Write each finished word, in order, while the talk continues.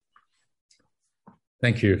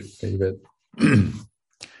Thank you, David.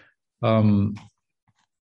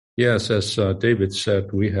 Yes, as David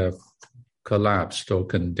said, we have collapsed or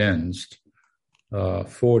condensed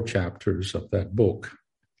 4 chapters of that book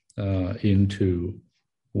into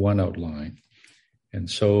one outline. And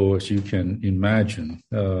so, as you can imagine,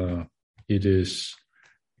 it is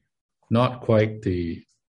not quite the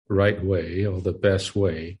right way or the best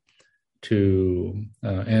way to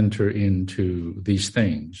enter into these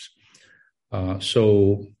things.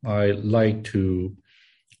 So I like to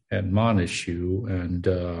admonish you and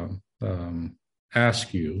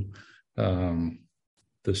ask you,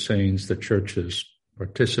 the saints, the churches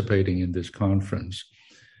participating in this conference,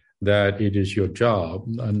 that it is your job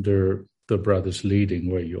under the brothers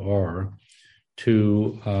leading where you are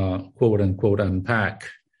to quote unquote unpack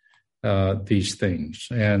these things.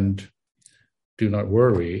 And do not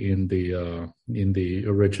worry, in the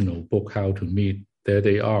original book, How to Meet, there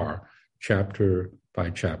they are, chapter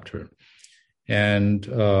by chapter. And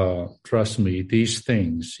trust me, these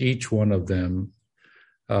things, each one of them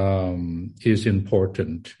is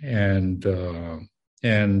important. And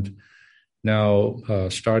now,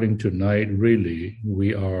 starting tonight, really,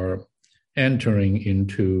 we are entering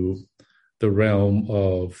into the realm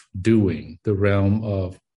of doing, the realm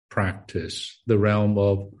of practice, the realm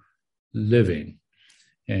of living.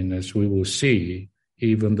 And as we will see,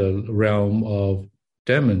 even the realm of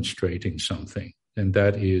demonstrating something, and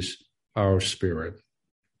that is our spirit.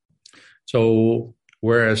 So,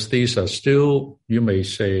 whereas these are still, you may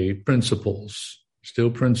say, principles,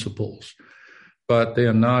 but they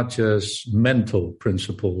are not just mental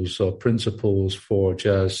principles or principles for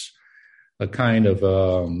just a kind of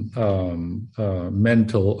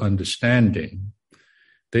mental understanding.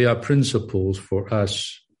 They are principles for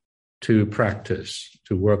us to practice,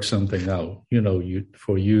 to work something out.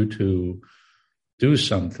 For you to do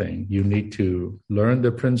something, you need to learn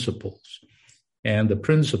the principles. And the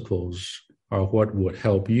principles are what would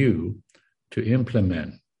help you to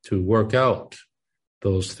implement, to work out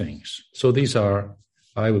those things. So these are,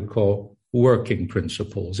 I would call, working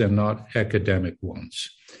principles and not academic ones.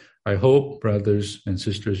 I hope, brothers and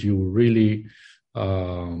sisters, you will really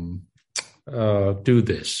do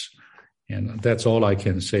this. And that's all I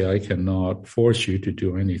can say. I cannot force you to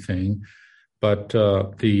do anything. But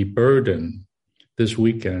the burden this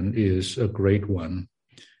weekend is a great one,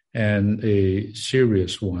 and a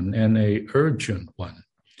serious one, and a urgent one,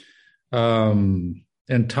 and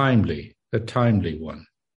a timely one.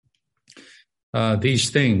 These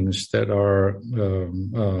things that are,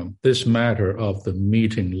 this matter of the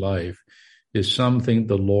meeting life is something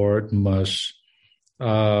the Lord must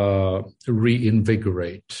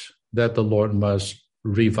reinvigorate, that the Lord must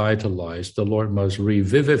revitalize, the Lord must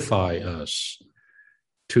revivify us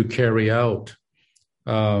to carry out.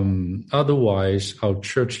 Otherwise, our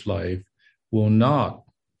church life will not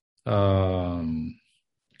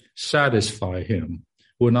satisfy Him,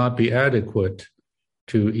 will not be adequate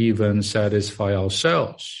to even satisfy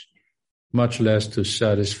ourselves, much less to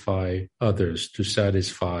satisfy others, to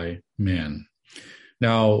satisfy men.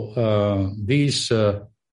 Now, these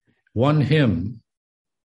one hymn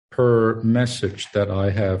per message that I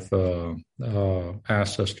have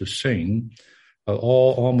asked us to sing,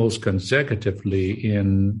 all almost consecutively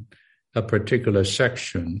in a particular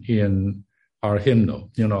section in our hymnal.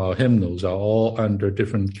 Our hymnals are all under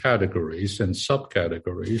different categories and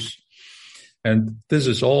subcategories. And this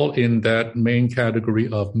is all in that main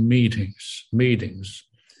category of meetings.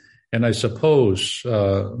 And I suppose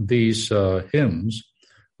these hymns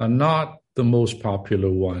are not the most popular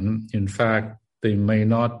one. In fact, they may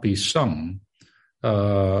not be sung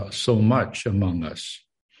so much among us.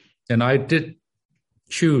 And I did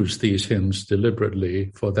choose these hymns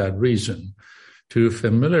deliberately for that reason, to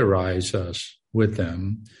familiarize us with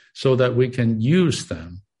them so that we can use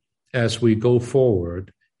them as we go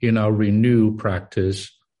forward in our renewed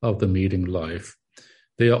practice of the meeting life.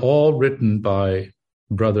 They are all written by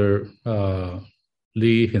Brother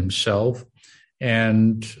Lee himself.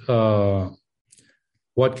 And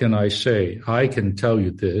what can I say? I can tell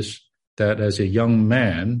you this, that as a young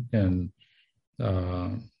man and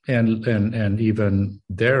even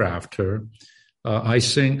thereafter, I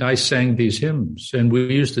sang these hymns, and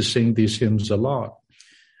we used to sing these hymns a lot.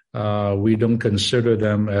 We don't consider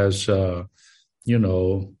them as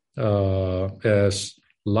as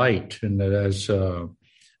light and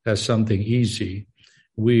as something easy.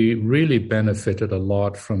 We really benefited a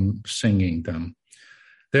lot from singing them.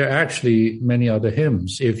 There are actually many other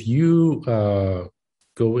hymns. If you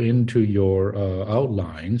go into your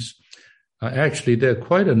outlines, actually there are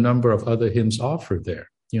quite a number of other hymns offered there,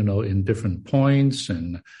 in different points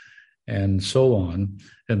and and so on.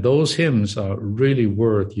 And those hymns are really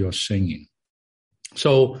worth your singing.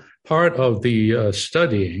 So part of the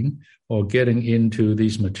studying or getting into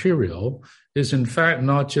these material is in fact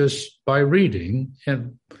not just by reading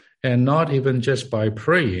and not even just by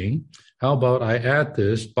praying. How about I add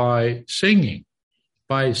this by singing?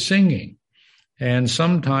 And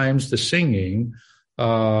sometimes the singing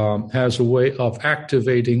has a way of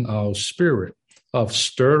activating our spirit, of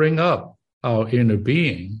stirring up our inner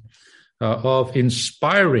being, of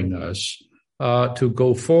inspiring us to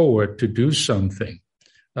go forward to do something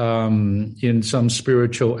in some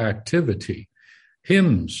spiritual activity.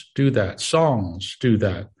 Hymns do that. Songs do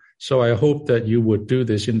that. So I hope that you would do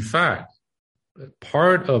this. In fact,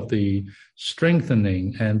 part of the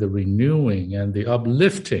strengthening and the renewing and the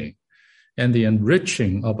uplifting and the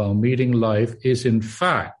enriching of our meeting life is in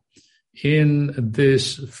fact in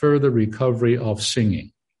this further recovery of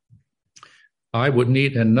singing. I would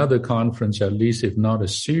need another conference, at least if not a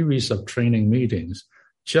series of training meetings,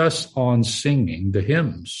 just on singing the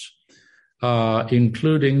hymns,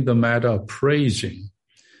 including the matter of praising.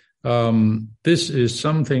 This is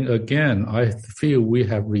something, again, I feel we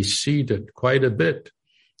have receded quite a bit,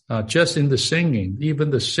 just in the singing.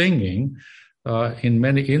 Even the singing, in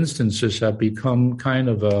many instances, have become kind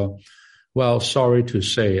of a, well, sorry to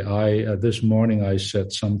say, this morning I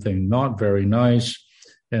said something not very nice,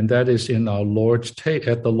 and that is in our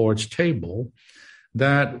at the Lord's table,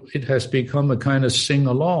 that it has become a kind of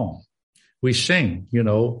sing-along. We sing,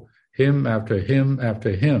 hymn after hymn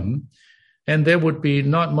after hymn, and there would be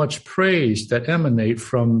not much praise that emanate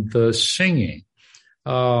from the singing.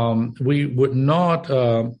 We would not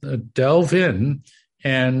delve in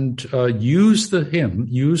and use the hymn,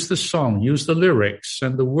 use the song, use the lyrics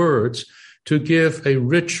and the words to give a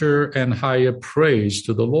richer and higher praise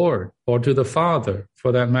to the Lord or to the Father,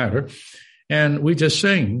 for that matter. And we just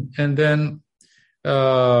sing, and then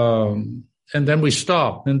we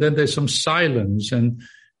stop, and then there's some silence and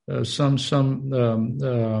some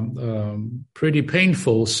pretty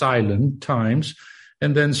painful silent times,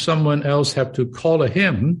 and then someone else have to call a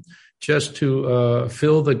hymn just to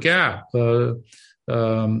fill the gap,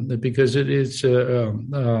 because it's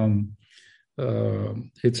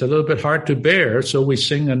a little bit hard to bear. So we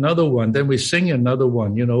sing another one, then we sing another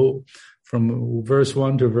one, from verse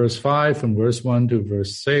 1 to verse 5, from verse 1 to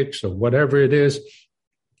verse 6, or whatever it is.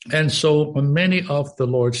 And so many of the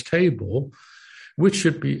Lord's table, which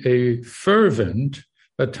should be a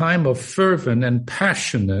time of fervent and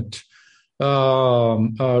passionate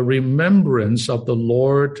remembrance of the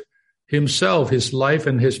Lord himself, his life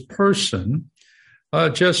and his person,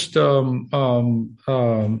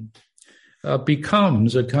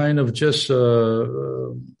 becomes a kind of just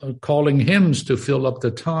calling hymns to fill up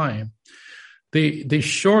the time. The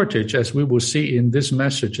shortage, as we will see in this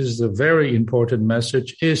message, is a very important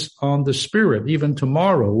message, is on the Spirit. Even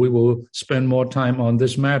tomorrow, we will spend more time on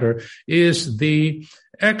this matter, is the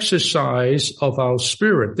exercise of our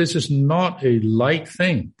spirit. This is not a light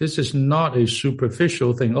thing. This is not a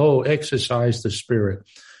superficial thing. Oh, exercise the Spirit.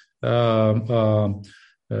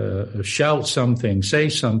 Shout something, say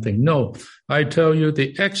something. No, I tell you,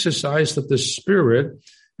 the exercise of the Spirit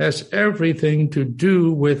has everything to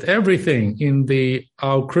do with everything in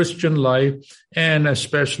our Christian life, and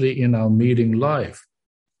especially in our meeting life.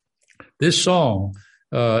 This song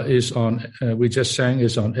we just sang,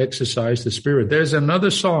 is on exercise the Spirit. There's another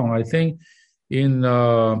song, I think, in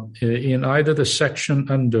either the section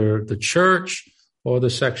under the church or the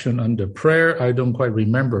section under prayer. I don't quite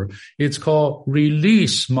remember. It's called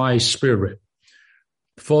Release My Spirit.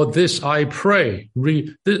 For this I pray.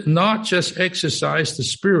 Not just exercise the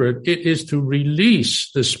Spirit, it is to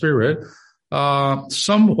release the Spirit,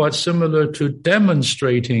 somewhat similar to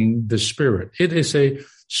demonstrating the Spirit. It is a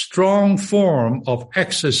strong form of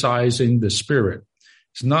exercising the Spirit.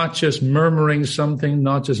 It's not just murmuring something,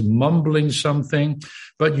 not just mumbling something,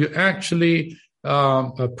 but you actually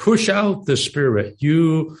push out the Spirit.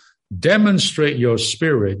 You demonstrate your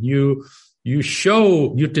Spirit. You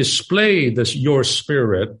display your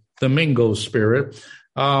Spirit, the mingled Spirit.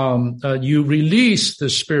 You release the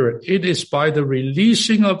Spirit. It is by the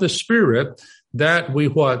releasing of the Spirit that we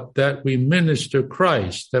minister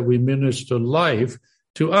Christ, that we minister life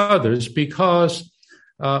to others, because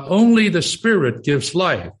only the Spirit gives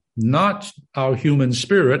life, not our human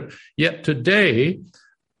spirit. Yet today,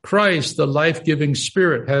 Christ, the life-giving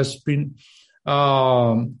Spirit, has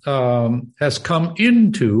come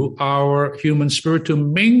into our human spirit to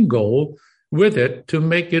mingle with it, to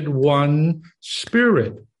make it one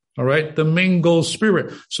spirit. All right, the mingled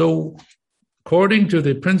Spirit. So, according to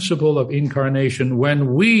the principle of incarnation,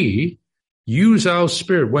 when we use our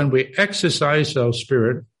spirit, when we exercise our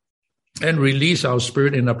spirit and release our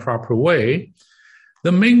spirit in a proper way,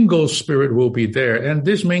 the mingled spirit will be there. And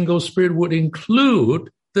this mingled spirit would include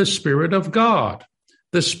the Spirit of God,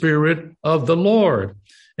 the Spirit of the Lord,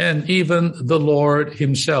 and even the Lord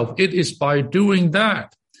himself. It is by doing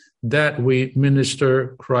that we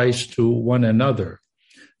minister Christ to one another.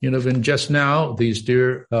 When just now, these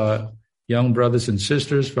dear young brothers and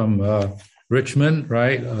sisters from Richmond,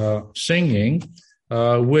 right, singing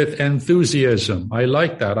with enthusiasm. I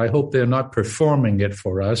like that. I hope they're not performing it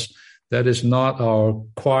for us. That is not our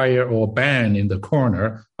choir or band in the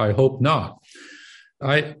corner. I hope not.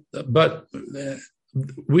 But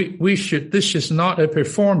we should. This is not a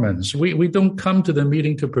performance. We don't come to the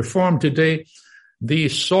meeting to perform today. The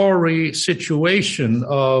sorry situation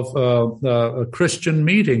of Christian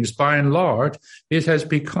meetings, by and large, it has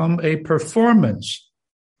become a performance.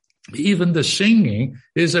 Even the singing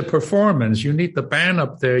is a performance. You need the band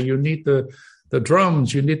up there. You need the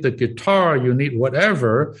drums. You need the guitar. You need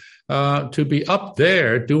whatever to be up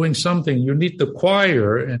there doing something. You need the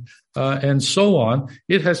choir and so on.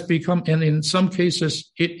 It has become, and in some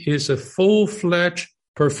cases, it is a full-fledged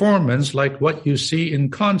performance, like what you see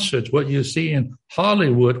in concerts, what you see in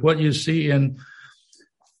Hollywood, what you see in,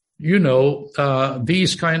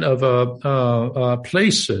 these kind of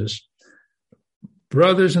places.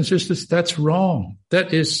 Brothers and sisters, that's wrong.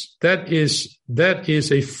 That is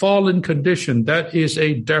a fallen condition. That is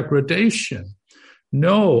a degradation.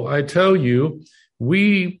 No, I tell you,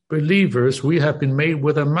 we believers, we have been made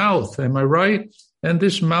with a mouth. Am I right? And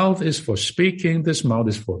this mouth is for speaking. This mouth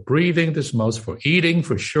is for breathing. This mouth is for eating,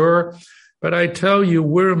 for sure. But I tell you,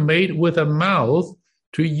 we're made with a mouth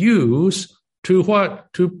to use to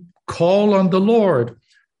what? To call on the Lord,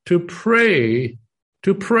 to pray,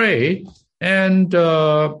 and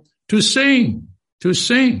to sing.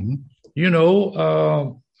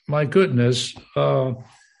 My goodness, the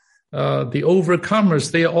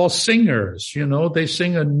overcomers, they are all singers. They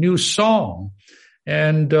sing a new song.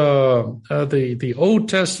 And the Old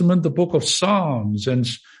Testament, the book of Psalms and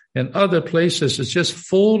other places is just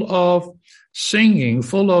full of singing,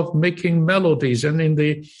 full of making melodies. And in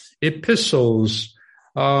the epistles,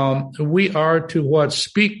 we are to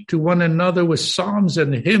speak to one another with psalms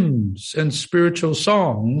and hymns and spiritual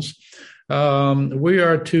songs. We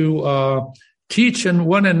are to teach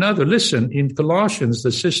one another. Listen, in Colossians,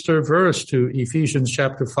 the sister verse to Ephesians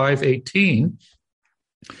chapter 5:18,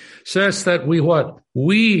 says that we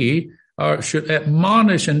should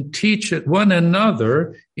admonish and teach one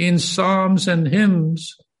another in psalms and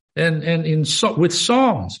hymns and with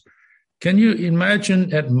songs. Can you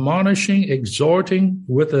imagine admonishing, exhorting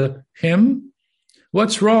with a hymn?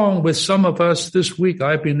 What's wrong with some of us this week?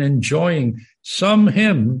 I've been enjoying some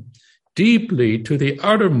hymn deeply to the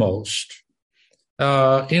uttermost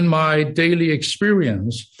in my daily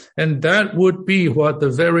experience, and that would be what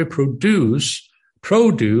the very produce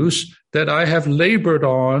that I have labored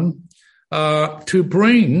on to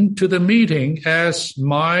bring to the meeting as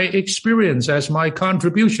my experience, as my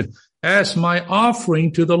contribution, as my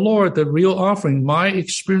offering to the Lord, the real offering, my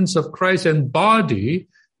experience of Christ embodied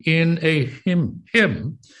in a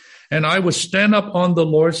hymn. And I would stand up on the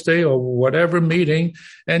Lord's Day or whatever meeting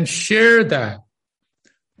and share that.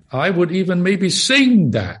 I would even maybe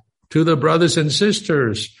sing that to the brothers and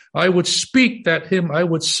sisters. I would speak that hymn. I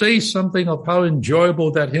would say something of how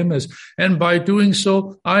enjoyable that hymn is. And by doing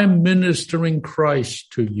so, I'm ministering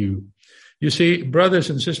Christ to you. You see, brothers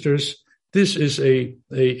and sisters, this is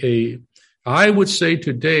I would say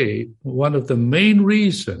today, one of the main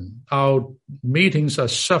reasons our meetings are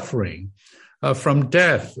suffering from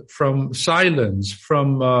death, from silence,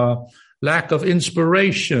 from lack of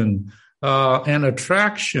inspiration and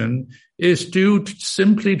attraction is due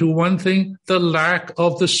simply to one thing, the lack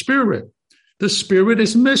of the Spirit. The Spirit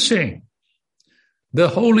is missing. The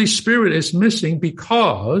Holy Spirit is missing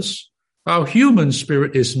because our human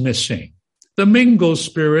spirit is missing. The mingled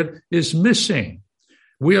spirit is missing.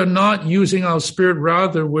 We are not using our spirit.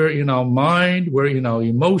 Rather, we're in our mind, we're in our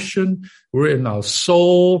emotion, we're in our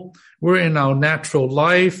soul, we're in our natural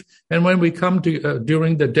life. And when we come to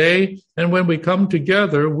during the day, and when we come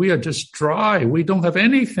together, we are just dry. We don't have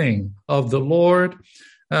anything of the Lord.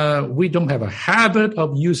 We don't have a habit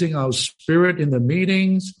of using our spirit in the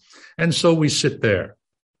meetings. And so we sit there.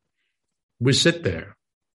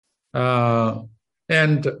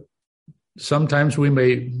 And sometimes we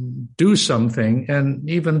may do something, and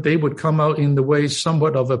even they would come out in the way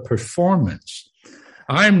somewhat of a performance.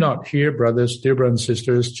 I'm not here, brothers, dear brothers and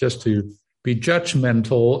sisters, just to be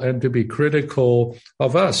judgmental and to be critical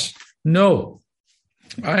of us. No,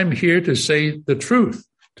 I'm here to say the truth,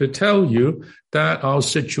 to tell you that our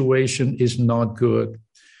situation is not good.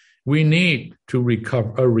 We need to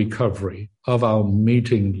recover a recovery of our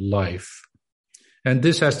meeting life. And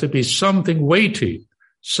this has to be something weighty,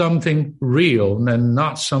 something real, and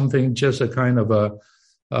not something just a kind of a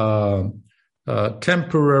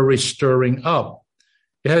temporary stirring up.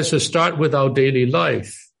 It has to start with our daily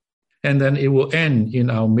life, and then it will end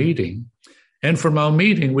in our meeting. And from our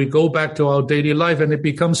meeting, we go back to our daily life, and it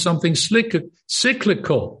becomes something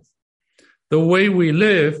cyclical. The way we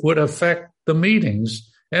live would affect the meetings,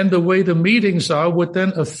 and the way the meetings are would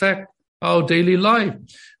then affect our daily life.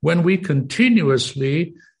 When we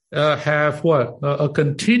continuously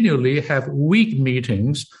continually have weak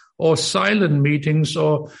meetings or silent meetings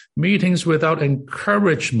or meetings without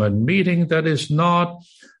encouragement, meetings that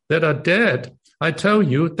are dead, I tell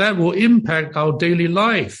you, that will impact our daily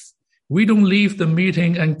life. We don't leave the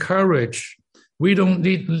meeting encouraged. We don't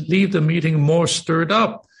leave the meeting more stirred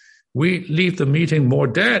up. We leave the meeting more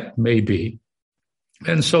dead, maybe.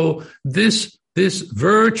 And so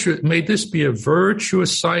may this be a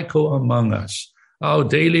virtuous cycle among us, our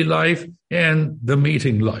daily life and the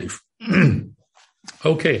meeting life.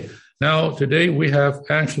 Okay, now today we have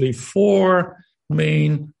actually 4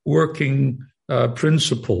 main working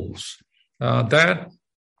principles. That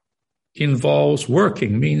involves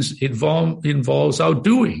working, means it involves our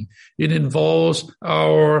doing. It involves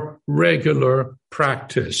our regular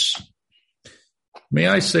practice. May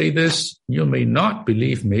I say this? You may not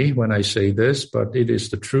believe me when I say this, but it is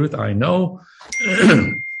the truth. I know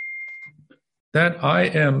that I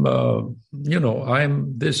am,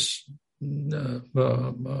 I'm this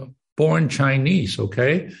born Chinese,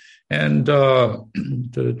 okay? And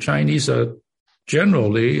the Chinese are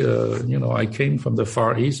generally, I came from the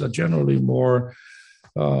Far East, are generally more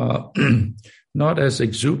not as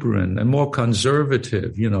exuberant and more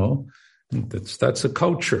conservative, That's a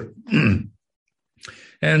culture.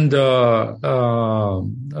 And,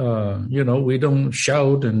 we don't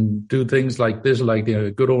shout and do things like this like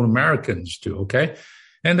the good old Americans do, okay?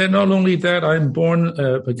 And then not only that, I'm born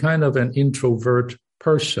a kind of an introvert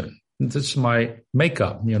person. This is my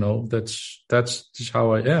makeup, that's just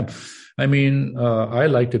how I am. I mean, I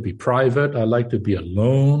like to be private. I like to be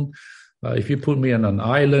alone. If you put me on an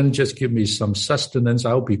island, just give me some sustenance,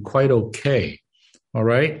 I'll be quite okay. All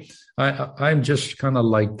right? I'm just kind of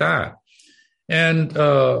like that. And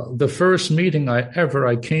the first meeting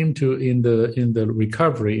I came to in the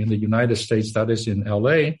recovery in the United States, that is in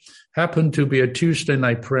LA, happened to be a Tuesday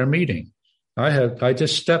night prayer meeting. I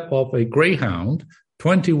just stepped off a Greyhound,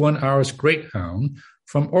 21 hours Greyhound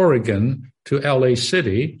from Oregon to LA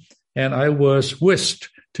City, and I was whisked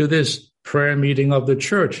to this prayer meeting of the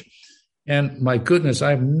church. And my goodness,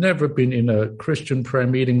 I've never been in a Christian prayer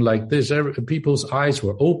meeting like this. People's eyes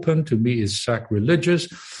were open. To me, it's sacrilegious.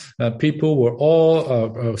 People were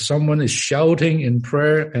all, someone is shouting in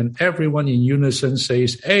prayer, and everyone in unison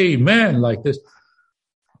says, "Amen," like this.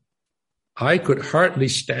 I could hardly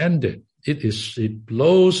stand it. It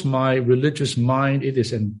blows my religious mind. It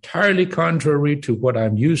is entirely contrary to what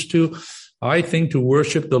I'm used to. I think to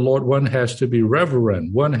worship the Lord, one has to be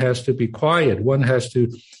reverent. One has to be quiet. One has to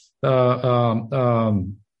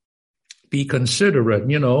be considerate.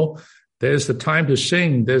 There's a time to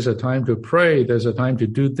sing. There's a time to pray. There's a time to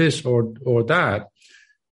do this or that.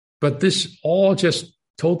 But this all just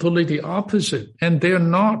totally the opposite. And they're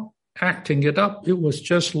not acting it up. It was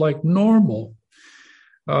just like normal.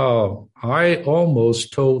 I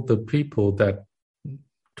almost told the people that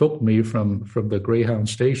took me from the Greyhound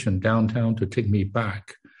station downtown to take me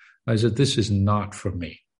back. I said, this is not for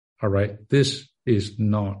me. All right. This is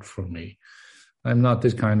not for me. I'm not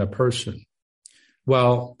this kind of person.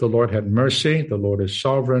 Well, the Lord had mercy. The Lord is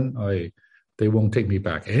sovereign. They won't take me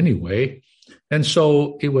back anyway. And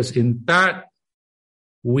so it was in that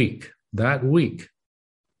week, the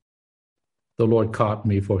Lord caught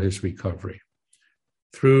me for his recovery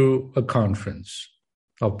through a conference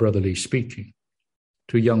of brotherly speaking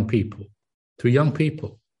to young people,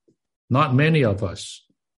 not many of us,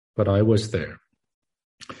 but I was there.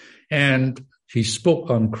 And he spoke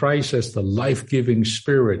on Christ as the life-giving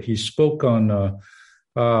Spirit. He spoke on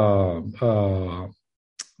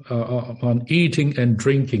eating and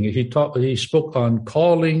drinking. He spoke on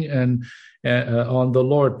calling and on the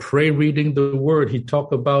Lord, reading the Word. He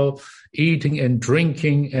talked about eating and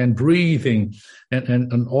drinking and breathing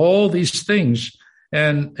and all these things.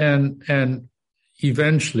 And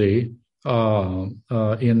eventually,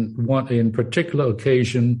 in particular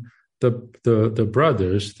occasion, the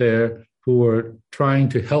brothers there who were trying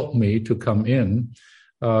to help me to come in,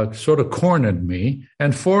 sort of cornered me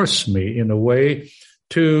and forced me in a way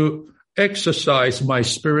to exercise my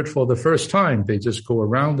spirit for the first time. They just go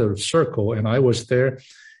around the circle, and I was there,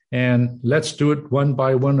 and let's do it one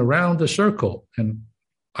by one around the circle. And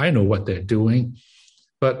I know what they're doing,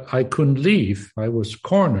 but I couldn't leave. I was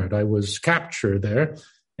cornered. I was captured there.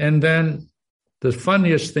 And then the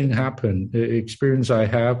funniest thing happened, the experience I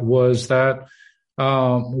have was that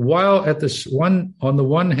while at this one, on the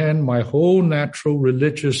one hand, my whole natural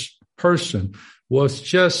religious person was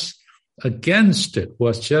just against it,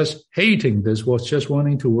 was just hating this, was just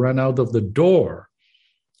wanting to run out of the door.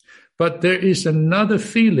 But there is another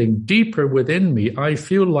feeling deeper within me. I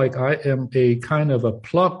feel like I am a kind of a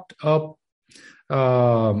plucked up,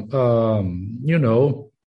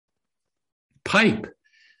 pipe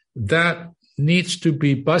that needs to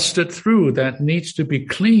be busted through, that needs to be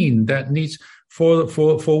cleaned, that needs for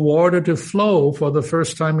water to flow for the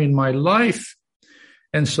first time in my life.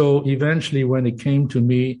 And so eventually when it came to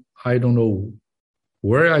me, I don't know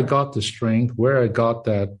where I got the strength, where I got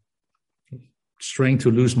that strength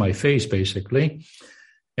to lose my face, basically.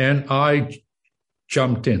 And I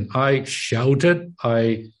jumped in. I shouted.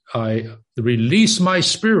 I released my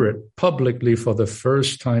spirit publicly for the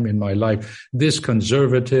first time in my life. This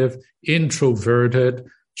conservative, introverted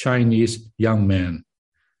Chinese young man.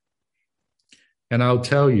 And I'll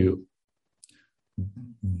tell you,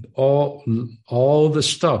 all the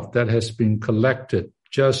stuff that has been collected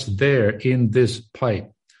just there in this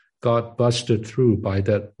pipe got busted through by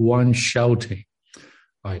that one shouting.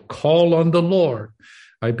 I call on the Lord.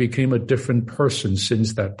 I became a different person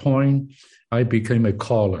since that point. I became a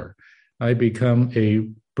caller. I become a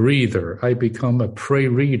breather. I become a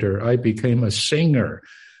prayer reader. I became a singer.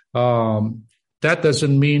 That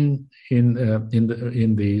doesn't mean in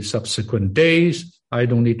the subsequent days, I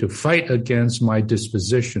don't need to fight against my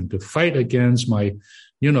disposition, to fight against my,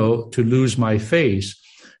 to lose my face,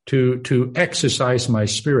 to exercise my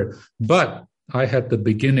spirit. But I had the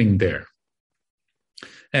beginning there.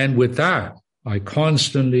 And with that, I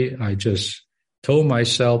just told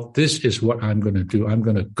myself, this is what I'm going to do. I'm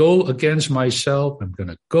going to go against myself. I'm going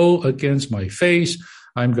to go against my face.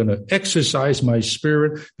 I'm going to exercise my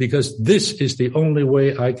spirit, because this is the only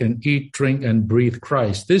way I can eat, drink, and breathe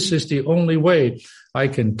Christ. This is the only way I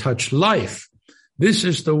can touch life. This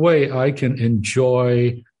is the way I can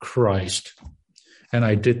enjoy Christ. And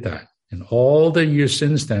I did that. And all the years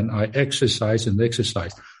since then, I exercised and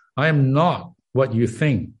exercised. I am not what you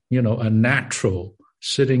think, a natural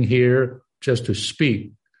sitting here just to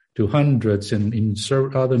speak to hundreds and in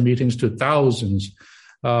other meetings to thousands.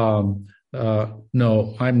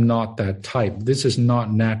 No, I'm not that type. This is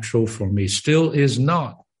not natural for me. Still is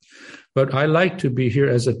not. But I like to be here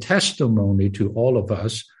as a testimony to all of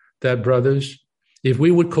us that, brothers, if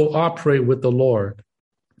we would cooperate with the Lord,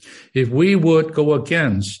 if we would go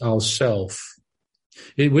against ourselves,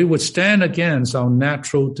 if we would stand against our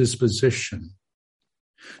natural disposition,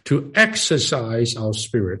 to exercise our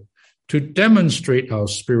spirit, to demonstrate our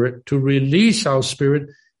spirit, to release our spirit,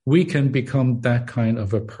 we can become that kind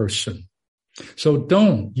of a person. So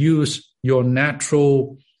don't use your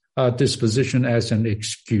natural disposition as an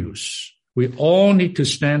excuse. We all need to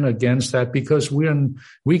stand against that, because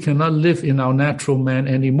we cannot live in our natural man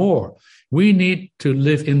anymore. We need to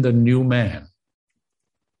live in the new man.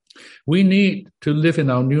 We need to live in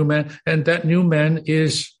our new man, and that new man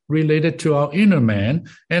is related to our inner man,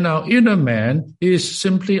 and our inner man is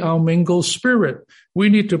simply our mingled spirit. We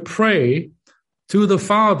need to pray to the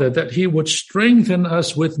Father that he would strengthen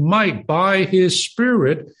us with might by his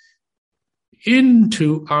Spirit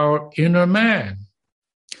into our inner man.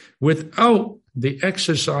 Without the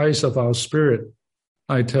exercise of our spirit,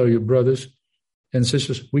 I tell you, brothers and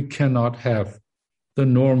sisters, we cannot have the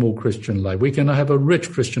normal Christian life. We cannot have a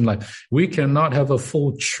rich Christian life. We cannot have a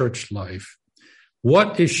full church life.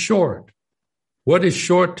 What is short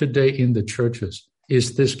today in the churches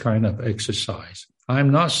is this kind of exercise.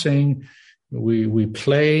 I'm not saying we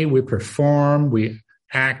play, we perform, we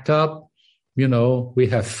act up, we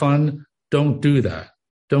have fun. Don't do that.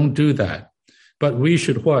 Don't do that. But we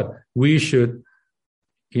should what? We should,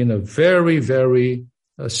 in a very, very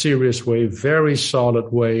serious way, very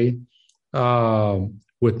solid way,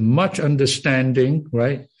 with much understanding,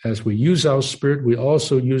 right? As we use our spirit, we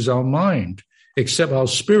also use our mind, except our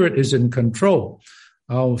spirit is in control.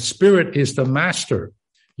 Our spirit is the master,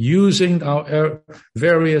 using our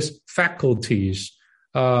various faculties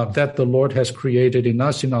that the Lord has created in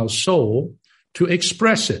us, in our soul, to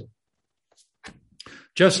express it.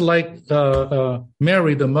 Just like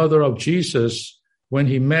Mary, the mother of Jesus, when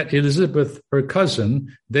he met Elizabeth, her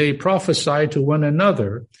cousin, they prophesied to one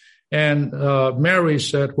another. And Mary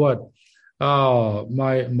said, what?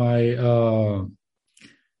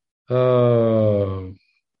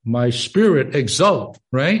 my spirit exult,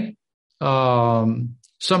 right?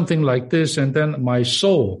 Something like this, and then my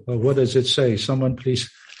soul. What does it say? Someone please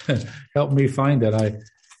help me find that.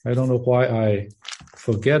 I don't know why I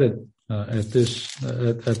forget it at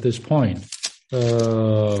this point.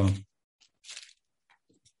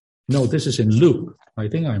 No, this is in Luke. I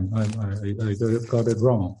think I got it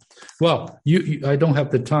wrong. Well, I don't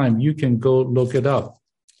have the time. You can go look it up.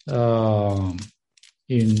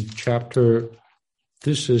 In chapter,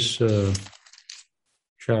 this is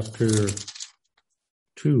chapter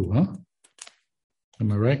 2, huh?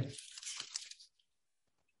 Am I right?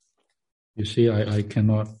 You see, I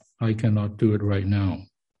cannot do it right now.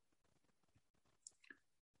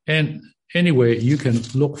 And anyway, you can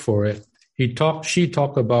look for it. She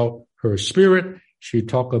talked about her spirit. She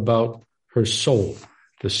talked about her soul.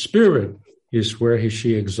 The spirit is where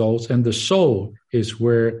she exalts, and the soul is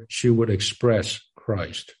where she would express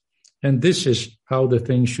Christ. And this is how the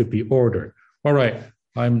thing should be ordered. All right,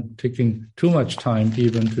 I'm taking too much time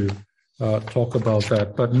even to talk about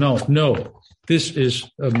that. But no, this is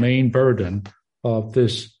a main burden of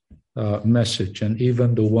this message, and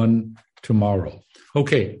even the one tomorrow.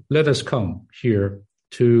 Okay, let us come here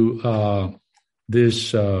to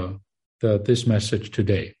this message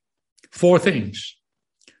today. 4 things,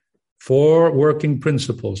 4 working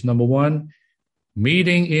principles. Number 1,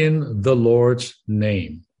 meeting in the Lord's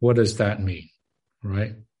name. What does that mean?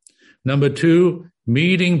 Right? Number 2,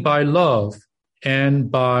 meeting by love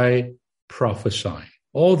and by prophesying.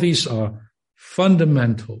 All these are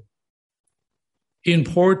fundamental,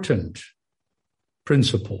 important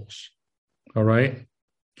principles. All right?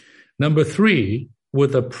 Number 3,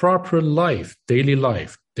 with a proper life, daily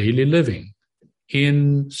living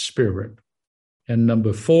in spirit. And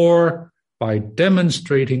number 4, by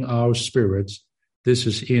demonstrating our spirits. This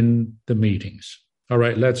is in the meetings. All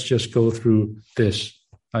right, let's just go through this.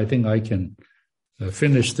 I think I can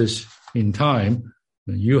finish this in time.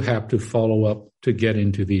 You have to follow up to get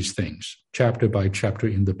into these things, chapter by chapter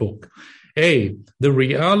in the book. A, the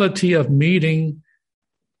reality of meeting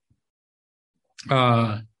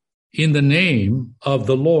in the name of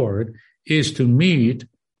the Lord is to meet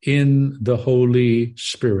in the Holy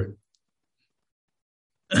Spirit.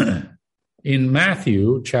 In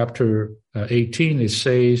Matthew chapter 18, it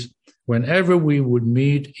says, whenever we would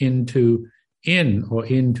meet into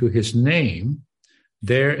his name,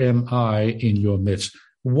 there am I in your midst.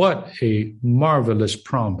 What a marvelous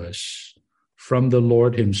promise from the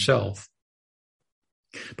Lord himself.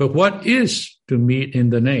 But what is to meet in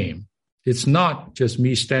the name? It's not just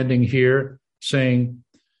me standing here saying,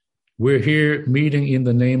 we're here meeting in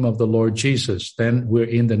the name of the Lord Jesus, then we're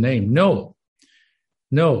in the name. No,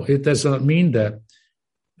 it does not mean that.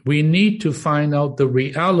 We need to find out the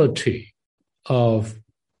reality of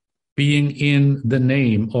being in the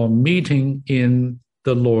name or meeting in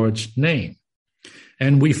the Lord's name.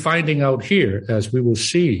 And we're finding out here, as we will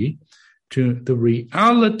see, to the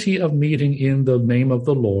reality of meeting in the name of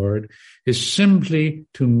the Lord is simply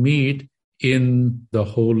to meet in the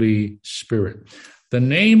Holy Spirit. The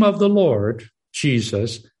name of the Lord,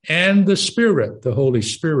 Jesus, and the Spirit, the Holy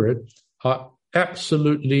Spirit, are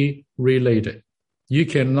absolutely related. You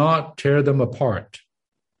cannot tear them apart.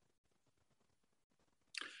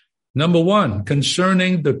 Number 1,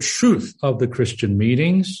 concerning the truth of the Christian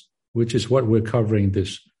meetings, which is what we're covering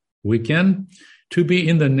this weekend, to be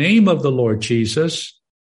in the name of the Lord Jesus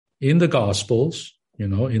in the Gospels,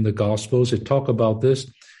 in the Gospels, it talk about this,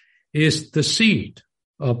 is the seed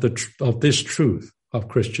of this truth of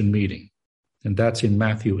Christian meeting. And that's in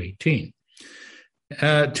Matthew 18.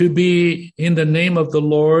 To be in the name of the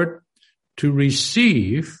Lord, to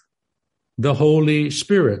receive the Holy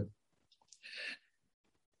Spirit.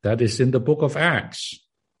 That is in the book of Acts.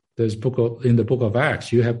 In the book of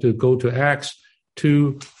Acts. You have to go to Acts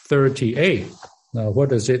 2:38. Now, what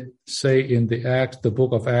does it say in the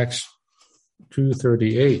book of Acts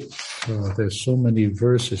 2:38? There's so many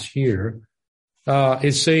verses here.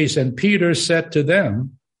 It says, and Peter said to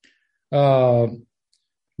them,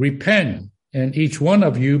 repent, and each one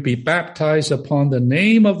of you be baptized upon the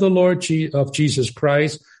name of the Lord of Jesus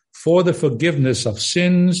Christ for the forgiveness of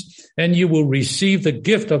sins, and you will receive the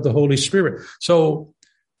gift of the Holy Spirit. So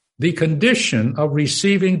the condition of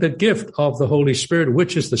receiving the gift of the Holy Spirit,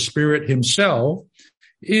 which is the Spirit himself,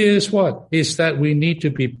 is what? Is that we need to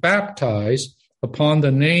be baptized upon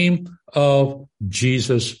the name of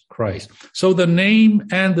Jesus Christ. So the name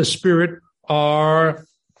and the Spirit are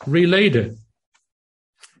related,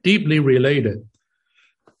 deeply related.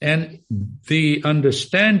 And the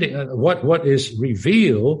understanding, what is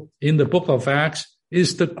revealed in the book of Acts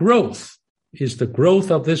is the growth is the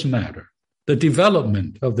growth of this matter, the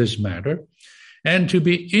development of this matter. And to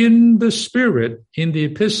be in the Spirit in the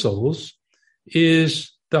epistles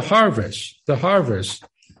is the harvest. The harvest.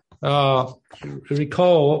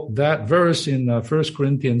 Recall that verse in 1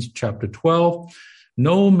 Corinthians chapter 12.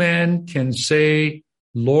 No man can say,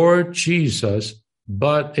 Lord Jesus,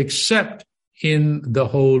 but except in the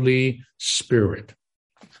Holy Spirit.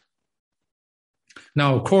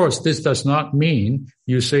 Now, of course, this does not mean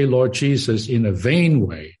you say Lord Jesus in a vain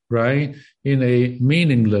way, right? In a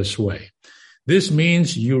meaningless way. This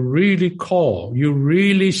means you really call, you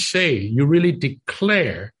really say, you really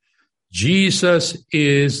declare, Jesus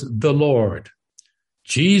is the Lord.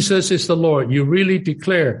 Jesus is the Lord. You really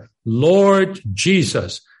declare, Lord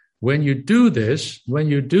Jesus. When you do this,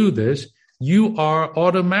 you are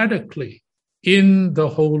automatically in the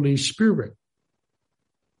Holy Spirit.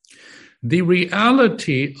 The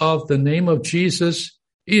reality of the name of Jesus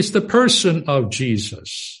is the person of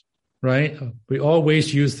Jesus, right? We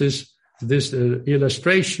always use this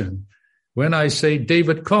illustration. When I say,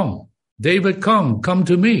 David, come, come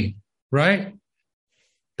to me, right?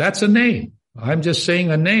 That's a name. I'm just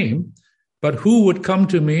saying a name, but who would come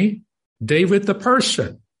to me? David, the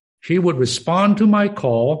person. He would respond to my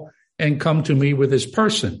call and come to me with his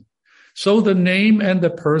person. So the name and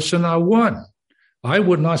the person are one. I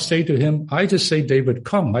would not say to him, I just say, David,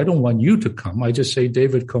 come. I don't want you to come. I just say,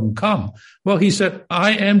 David, come. Well, he said,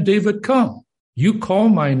 I am David, come. You call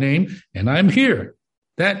my name and I'm here.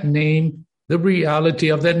 That name, the reality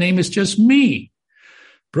of that name is just me.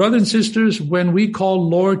 Brothers and sisters, when we call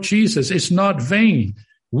Lord Jesus, it's not vain.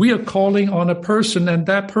 We are calling on a person and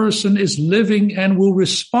that person is living and will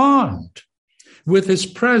respond with his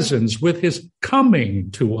presence, with his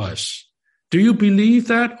coming to us. Do you believe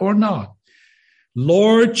that or not?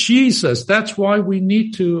 Lord Jesus, that's why we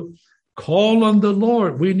need to call on the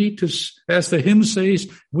Lord. We need to, as the hymn says,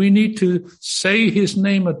 we need to say his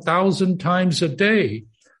name 1,000 times a day.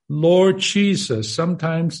 Lord Jesus,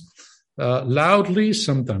 sometimes loudly,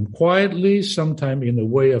 sometimes quietly, sometimes in a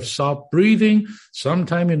way of soft breathing,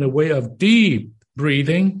 sometimes in a way of deep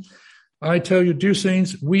breathing. I tell you, dear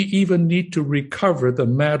saints, we even need to recover the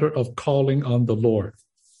matter of calling on the Lord.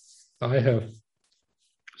 I have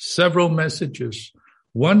several messages,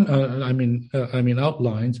 outlines,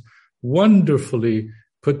 wonderfully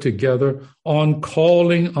put together on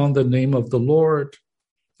calling on the name of the Lord.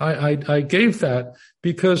 I gave that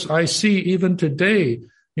because I see even today,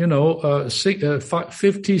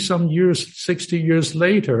 50 some years, 60 years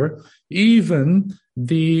later, even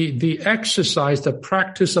the exercise, the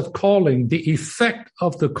practice of calling, the effect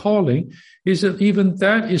of the calling is that even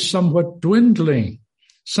that is somewhat dwindling,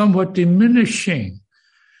 somewhat diminishing.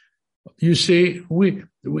 You see, we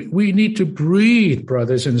need to breathe,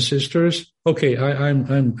 brothers and sisters. Okay,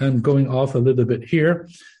 I'm going off a little bit here.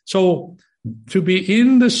 So to be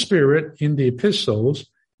in the Spirit in the epistles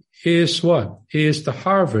is what? Is the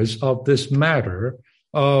harvest of this matter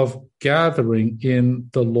of gathering in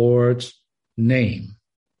the Lord's name.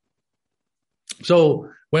 So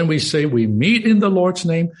when we say we meet in the Lord's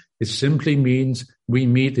name, it simply means we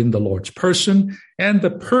meet in the Lord's person, and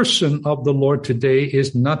the person of the Lord today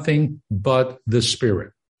is nothing but the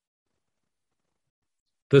Spirit.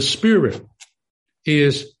 The Spirit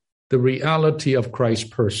is the reality of Christ's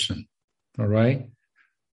person, all right?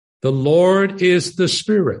 The Lord is the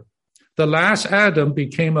Spirit. The last Adam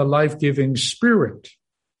became a life-giving spirit,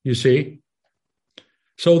 you see.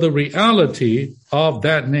 So the reality of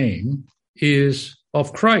that name is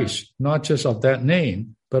of Christ, not just of that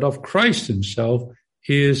name, but of Christ himself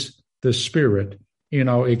is the Spirit in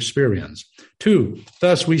our experience. 2,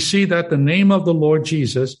 thus we see that the name of the Lord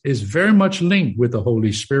Jesus is very much linked with the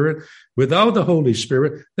Holy Spirit. Without the Holy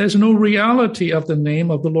Spirit, there's no reality of the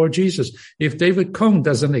name of the Lord Jesus. If David Kong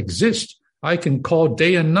doesn't exist, I can call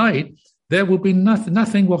day and night, there will be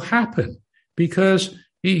nothing will happen because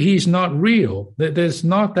he's not real. There's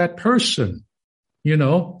not that person,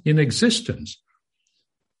 in existence.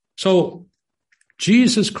 So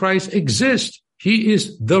Jesus Christ exists. He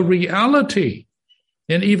is the reality.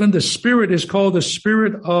 And even the Spirit is called the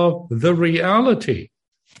Spirit of the reality.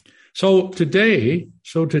 So today,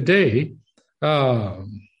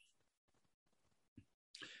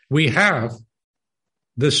 we have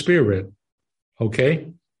the Spirit, okay?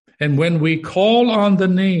 And when we call on the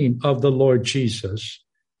name of the Lord Jesus,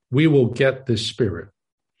 we will get the Spirit.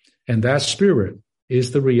 And that Spirit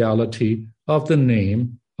is the reality of the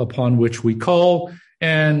name upon which we call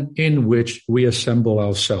and in which we assemble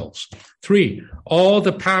ourselves. 3, all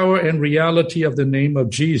the power and reality of the name of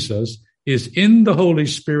Jesus is in the Holy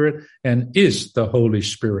Spirit and is the Holy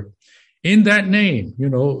Spirit. In that name,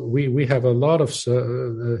 we have a lot of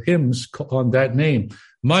hymns on that name.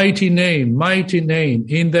 Mighty name, mighty name.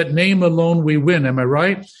 In that name alone we win. Am I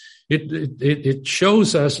right? It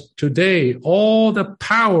shows us today all the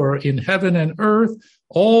power in heaven and earth,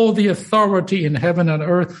 all the authority in heaven and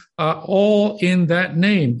earth are all in that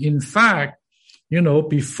name. In fact,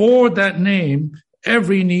 before that name,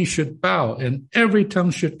 every knee should bow and every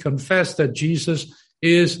tongue should confess that Jesus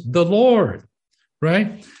is the Lord,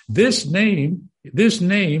 right? This name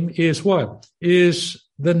is what? Is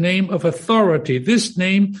the name of authority. This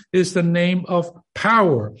name is the name of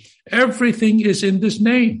power. Everything is in this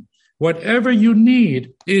name. Whatever you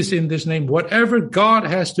need is in this name. Whatever God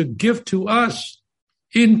has to give to us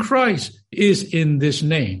in Christ is in this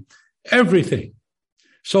name. Everything.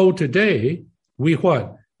 So today,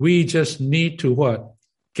 we just need to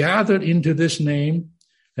gather into this name,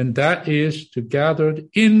 and that is to gather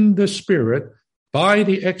in the Spirit. By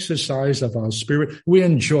the exercise of our spirit, we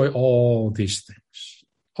enjoy all these things,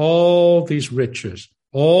 all these riches,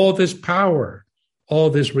 all this power, all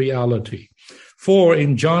this reality. For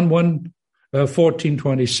in John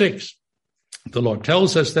 14:26, the Lord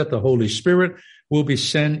tells us that the Holy Spirit will be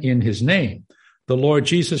sent in his name. The Lord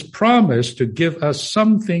Jesus promised to give us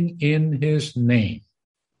something in his name.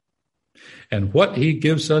 And what he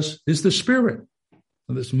gives us is the Spirit.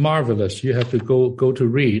 And it's marvelous. You have to go to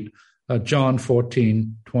read John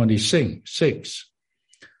 14:26.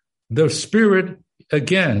 The Spirit,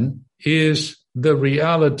 again, is the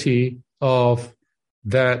reality of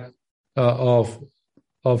that, of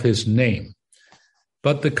his name.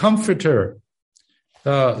 But the Comforter,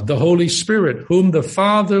 the Holy Spirit, whom the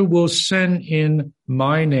Father will send in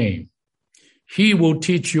my name, he will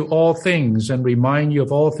teach you all things and remind you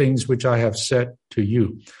of all things which I have said to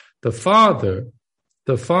you. The Father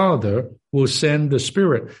will send the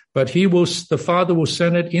Spirit, but the Father will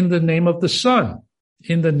send it in the name of the Son,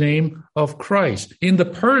 in the name of Christ, in the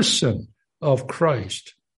person of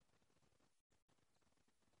Christ.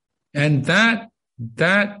 And that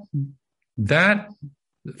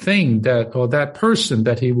thing that person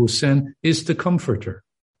that he will send is the Comforter.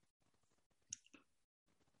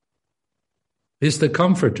 Is the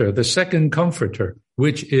Comforter, the second Comforter,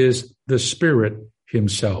 which is the Spirit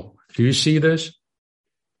himself. Do you see this?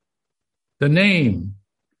 The name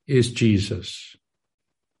is Jesus,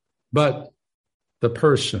 but the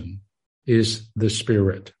person is the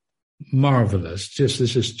Spirit. Marvelous. This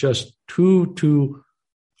is just too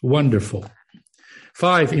wonderful.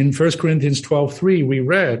 5, in 1 Corinthians 12:3, we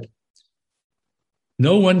read,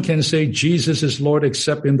 no one can say Jesus is Lord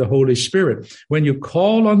except in the Holy Spirit. When you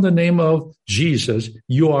call on the name of Jesus,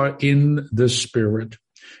 you are in the Spirit.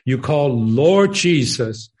 You call Lord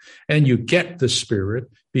Jesus and you get the Spirit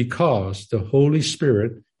because the Holy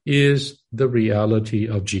Spirit is the reality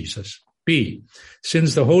of Jesus. B,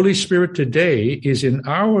 since the Holy Spirit today is in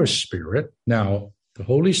our spirit, now the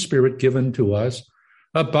Holy Spirit given to us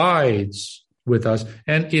abides with us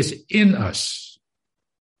and is in us.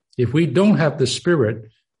 If we don't have the Spirit,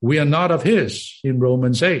 we are not of his, in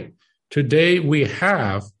Romans 8. Today we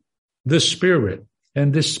have the Spirit,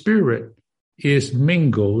 and the Spirit is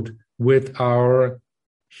mingled with our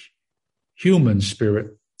human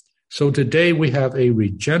spirit. So today we have a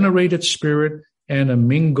regenerated spirit and a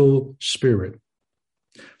mingled spirit.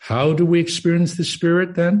 How do we experience the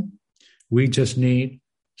Spirit then? We just need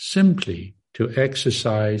simply to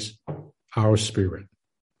exercise our spirit.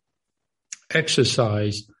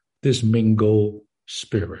 Exercise this mingled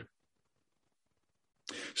spirit.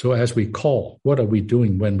 So as we call, what are we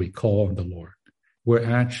doing when we call on the Lord? We're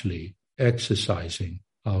actually exercising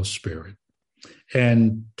our spirit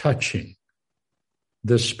and touching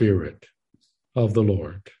the Spirit of the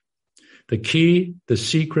Lord. The key, the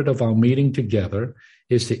secret of our meeting together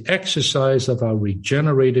is the exercise of our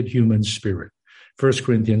regenerated human spirit. 1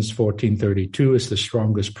 Corinthians 14:32 is the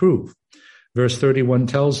strongest proof. Verse 31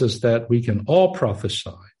 tells us that we can all prophesy.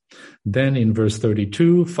 Then in verse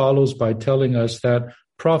 32 follows by telling us that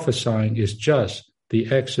prophesying is just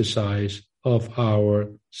the exercise of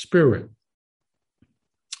our spirit.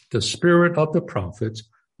 The spirit of the prophets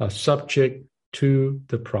are subject to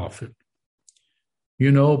the prophet.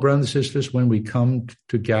 You know, brothers and sisters, when we come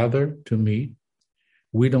to gather to meet,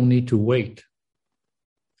 we don't need to wait.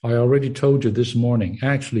 I already told you this morning,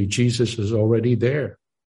 actually, Jesus is already there,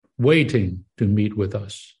 waiting to meet with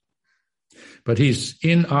us. But he's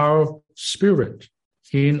in our spirit,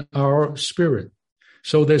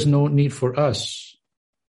 So there's no need for us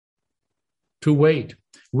to wait.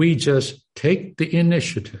 We just take the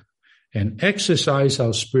initiative and exercise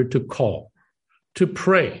our spirit to call, to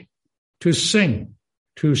pray, to sing,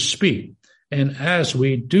 to speak. And as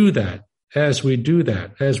we do that, as we do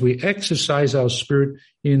that, as we exercise our spirit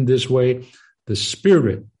in this way, the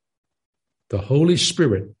Spirit, the Holy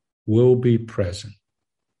Spirit, will be present.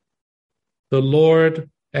 The Lord,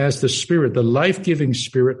 as the Spirit, the life-giving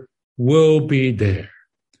Spirit, will be there,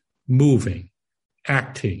 moving,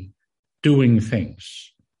 acting, doing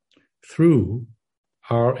things through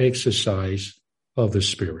our exercise of the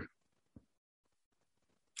Spirit.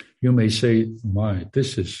 You may say, my,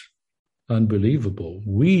 this is unbelievable.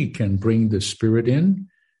 We can bring the Spirit in.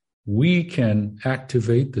 We can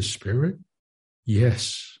activate the Spirit.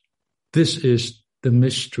 Yes, this is the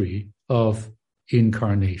mystery of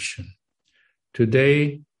incarnation.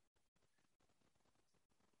 Today,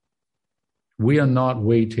 we are not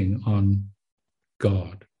waiting on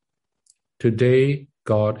God. Today,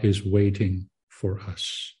 God is waiting for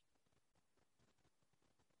us.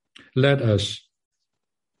 Let us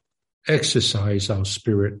exercise our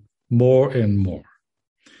spirit more and more.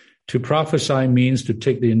 To prophesy means to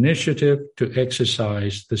take the initiative to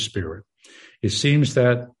exercise the Spirit. It seems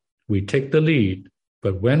that we take the lead,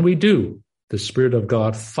 but when we do, the Spirit of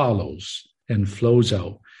God follows and flows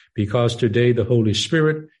out, because today the Holy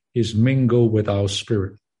Spirit is mingled with our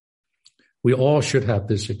spirit. We all should have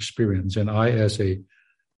this experience, and I, as a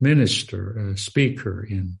minister, a speaker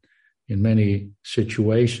in many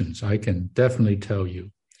situations, I can definitely tell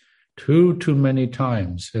you, too many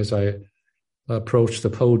times as I approach the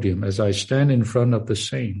podium, as I stand in front of the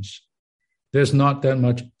saints, there's not that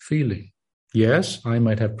much feeling. Yes, I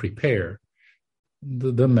might have prepared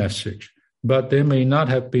the message, but there may not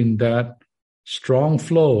have been that strong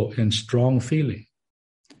flow and strong feeling.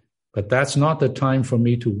 But that's not the time for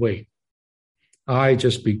me to wait. I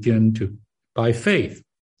just begin to, by faith,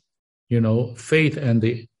 faith and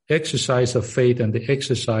the exercise of faith and the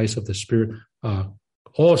exercise of the Spirit are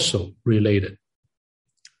also related.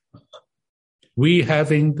 We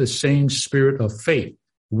having the same spirit of faith,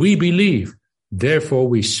 we believe, therefore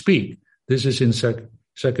we speak. This is in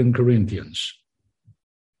 2 Corinthians.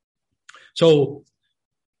 So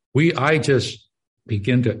I just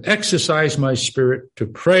begin to exercise my spirit, to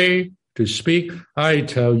pray, to speak. I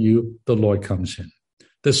tell you, the Lord comes in.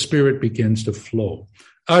 The Spirit begins to flow.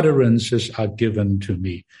 Utterances are given to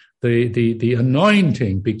me. The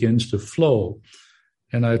anointing begins to flow.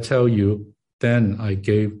 And I tell you, then I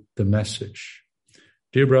gave the message.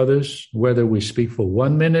 Dear brothers, whether we speak for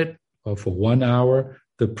 1 minute or for 1 hour,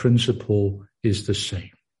 the principle is the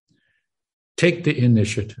same. Take the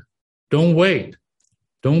initiative. Don't wait.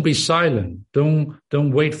 Don't be silent. Don't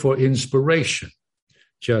wait for inspiration.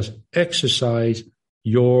 Just exercise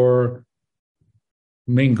your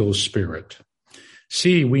mingled spirit.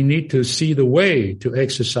 See, we need to see the way to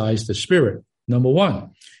exercise the Spirit. Number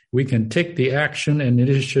one, we can take the action and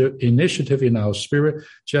initiative in our spirit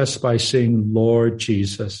just by saying, Lord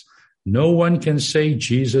Jesus. No one can say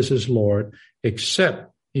Jesus is Lord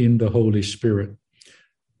except in the Holy Spirit.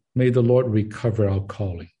 May the Lord recover our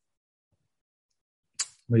calling.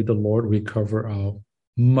 May the Lord recover our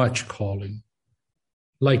much calling.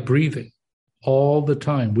 Like breathing all the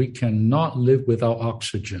time. We cannot live without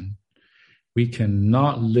oxygen. We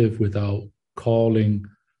cannot live without calling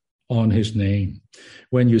on His name.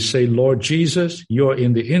 When you say, Lord Jesus, you're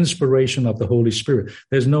in the inspiration of the Holy Spirit.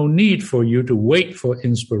 There's no need for you to wait for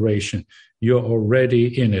inspiration. You're already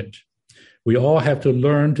in it. We all have to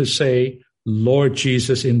learn to say, Lord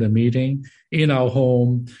Jesus, in the meeting, in our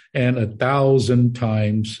home, and 1,000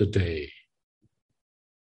 times a day.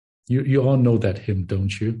 You all know that hymn,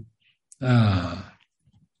 don't you? About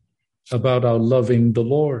our loving the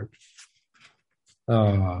Lord.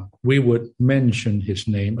 We would mention His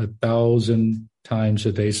name 1,000 times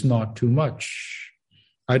a day. It's not too much.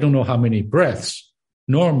 I don't know how many breaths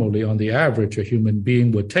normally on the average a human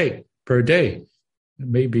being would take per day.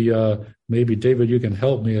 Maybe David, you can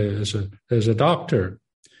help me as a doctor.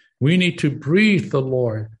 We need to breathe the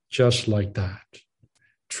Lord just like that.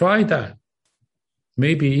 Try that.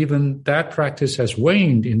 Maybe even that practice has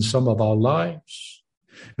waned in some of our lives.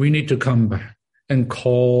 We need to come back and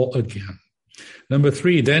call again. Number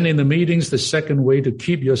 3, then in the meetings, the second way to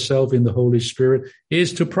keep yourself in the Holy Spirit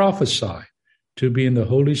is to prophesy. To be in the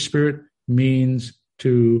Holy Spirit means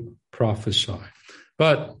to prophesy.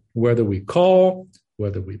 But whether we call,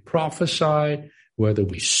 whether we prophesy, whether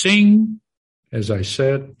we sing, as I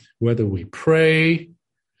said, whether we pray,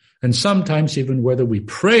 and sometimes even whether we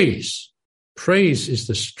praise. Praise is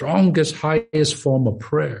the strongest, highest form of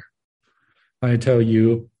prayer. I tell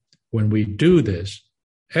you, when we do this,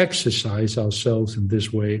 exercise ourselves in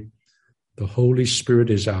this way, the Holy Spirit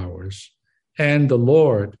is ours, and the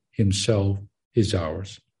Lord Himself is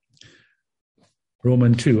ours.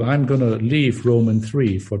 Romans 2. I'm going to leave Romans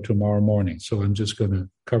 3 for tomorrow morning, so I'm just going to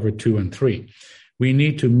cover 2 and 3. We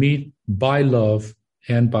need to meet by love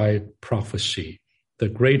and by prophecy, the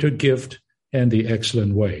greater gift and the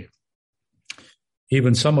excellent way.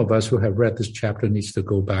 Even some of us who have read this chapter needs to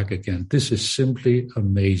go back again. This is simply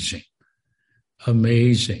amazing.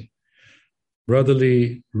 Amazing.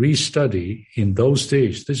 Brotherly restudy in those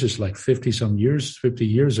days, this is like 50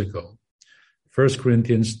 years ago. 1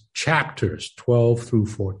 Corinthians chapters 12 through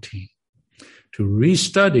 14. To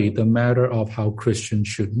restudy the matter of how Christians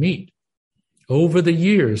should meet. Over the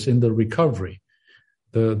years in the recovery,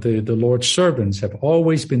 the Lord's servants have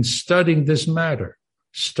always been studying this matter,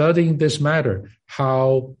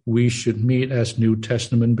 how we should meet as New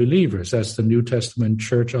Testament believers, as the New Testament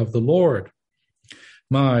church of the Lord.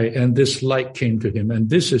 And this light came to him, and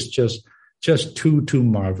this is just too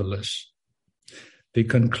marvelous. The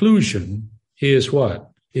conclusion is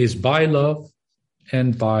what? Is by love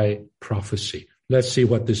and by prophecy. Let's see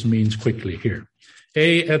what this means quickly here.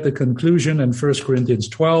 At the conclusion in 1 Corinthians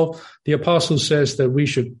 12, the apostle says that we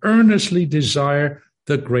should earnestly desire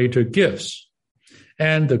the greater gifts.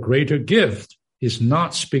 And the greater gift is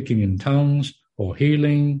not speaking in tongues or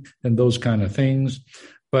healing and those kind of things,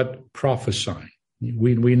 but prophesying.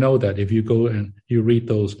 We know that if you go and you read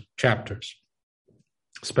those chapters,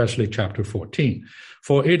 especially chapter 14.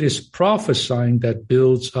 For it is prophesying that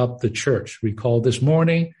builds up the church. Recall this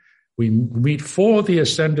morning, we meet for the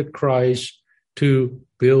ascended Christ to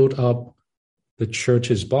build up the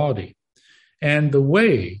church's body. And the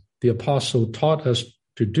way the apostle taught us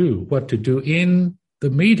to do, what to do in the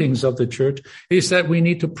meetings of the church, is that we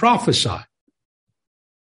need to prophesy.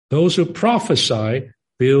 Those who prophesy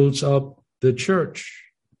builds up the church.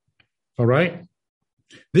 All right?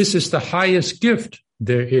 This is the highest gift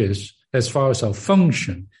there is as far as our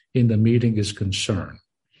function in the meeting is concerned.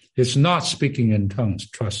 It's not speaking in tongues,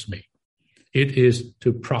 trust me. It is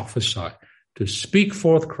to prophesy, to speak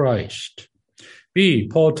forth Christ. B,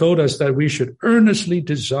 Paul told us that we should earnestly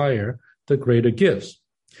desire the greater gifts.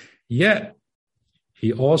 Yet,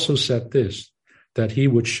 he also said this, that he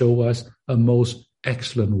would show us a most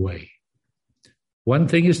excellent way. One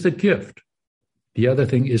thing is the gift. The other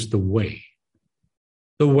thing is the way.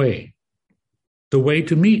 The way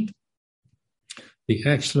to meet. The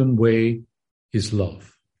excellent way is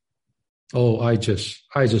love. Oh, I just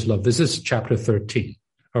love this. This is chapter 13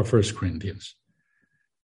 of 1 Corinthians.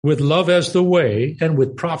 With love as the way and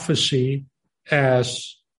with prophecy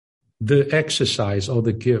as the exercise or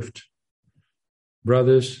the gift.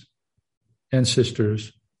 Brothers and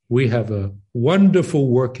sisters, we have a wonderful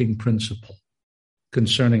working principle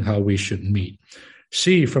concerning how we should meet.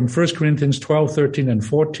 See, from 1 Corinthians 12, 13, and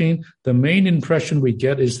 14, the main impression we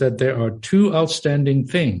get is that there are two outstanding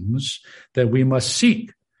things that we must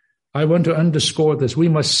seek. I want to underscore this. We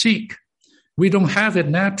must seek. We don't have it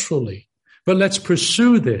naturally, but let's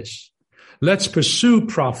pursue this. Let's pursue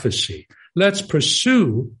prophecy. Let's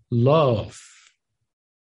pursue love.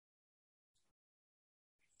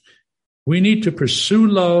 We need to pursue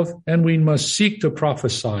love, and we must seek to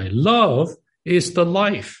prophesy. Love is the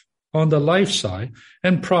life on the life side,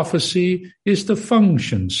 and prophecy is the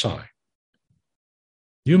function side.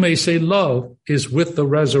 You may say love is with the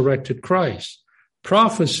resurrected Christ.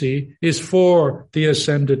 Prophecy is for the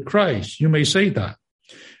ascended Christ. You may say that.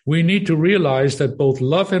 We need to realize that both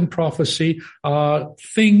love and prophecy are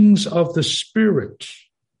things of the Spirit,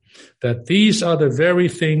 that these are the very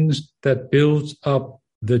things that build up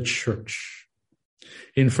the church.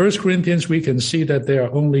 In 1 Corinthians, we can see that there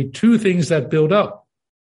are only two things that build up.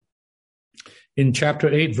 In chapter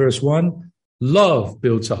 8, verse 1, love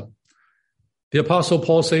builds up. The Apostle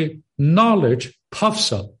Paul say, knowledge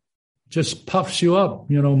puffs up, just puffs you up.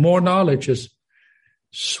 More knowledge just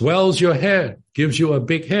swells your head, gives you a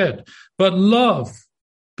big head. But love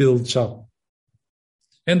builds up.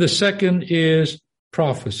 And the second is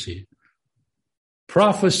prophecy.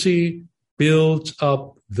 Prophecy builds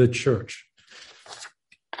up the church.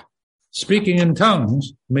 Speaking in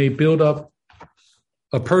tongues may build up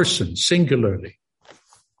a person singularly,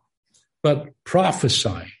 but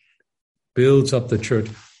prophesying builds up the church.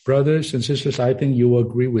 Brothers and sisters, I think you will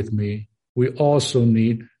agree with me. We also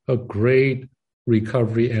need a great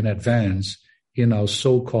recovery and advance in our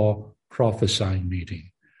so-called prophesying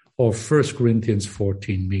meeting, or 1 Corinthians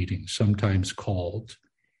 14 meeting, sometimes called.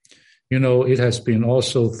 It has been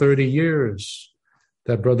also 30 years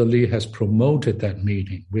that Brother Lee has promoted that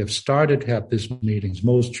meeting. We have started to have these meetings.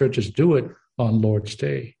 Most churches do it on Lord's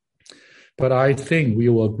Day. But I think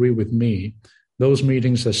you will agree with me, those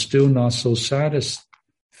meetings are still not so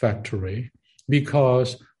satisfactory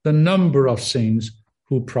because the number of saints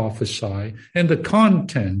who prophesy, and the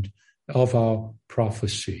content of our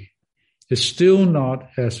prophecy is still not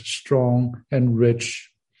as strong and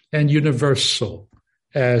rich and universal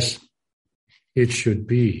as it should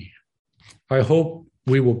be. I hope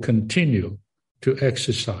we will continue to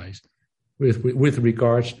exercise with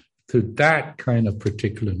regards to that kind of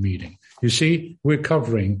particular meeting. You see, we're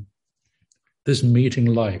covering this meeting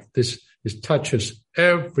life. This touches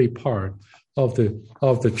every part of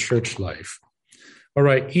the church life. All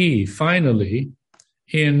right, E, finally,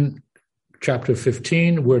 in chapter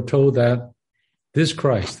 15, we're told that this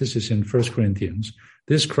Christ, this is in 1 Corinthians,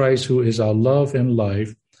 this Christ who is our love and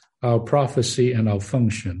life, our prophecy and our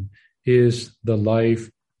function, is the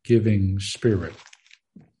life-giving Spirit.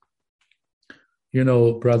 You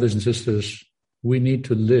know, brothers and sisters, we need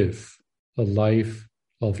to live a life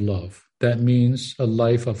of love. That means a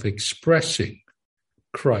life of expressing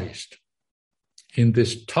Christ in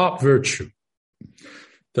this top virtue,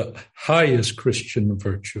 the highest Christian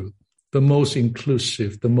virtue, the most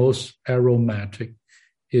inclusive, the most aromatic,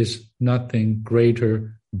 is nothing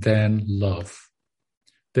greater than love.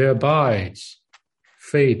 There abides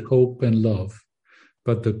faith, hope, and love.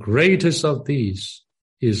 But the greatest of these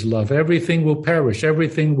is love. Everything will perish.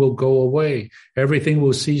 Everything will go away. Everything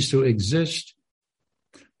will cease to exist.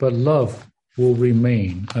 But love will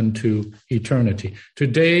remain unto eternity.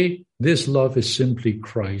 Today, this love is simply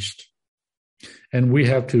Christ. And we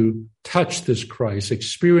have to touch this Christ,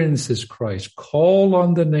 experience this Christ, call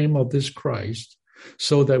on the name of this Christ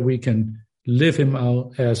so that we can live him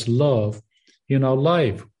out as love in our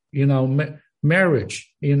life, in our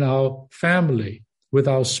marriage, in our family, with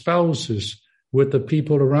our spouses, with the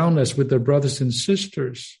people around us, with the brothers and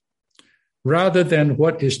sisters, rather than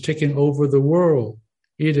what is taking over the world.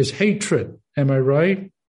 It is hatred, am I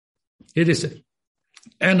right? It is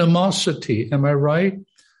animosity, am I right?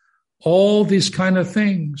 All these kind of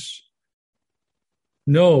things.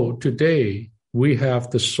 No, today we have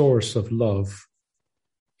the source of love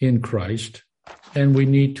in Christ, and we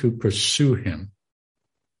need to pursue him,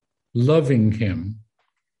 loving him,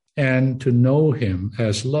 and to know him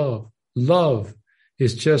as love. Love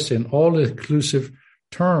is just an all-inclusive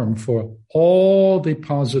term for all the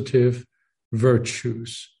positive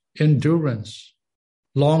virtues: endurance,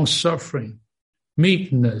 long-suffering,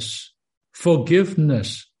 meekness,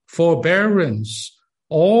 forgiveness, forbearance.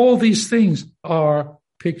 All these things are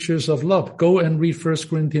pictures of love. Go and read 1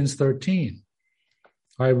 Corinthians 13.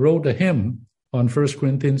 I wrote a hymn on 1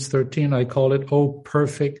 Corinthians 13. I call it, "Oh,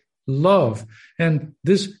 Perfect Love." And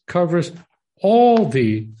this covers all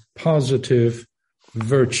the positive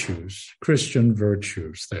virtues, Christian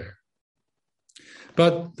virtues there.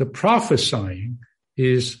 But the prophesying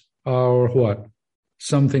is our what?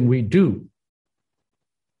 Something we do.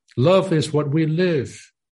 Love is what we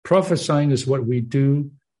live. Prophesying is what we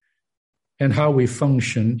do and how we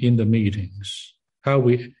function in the meetings, how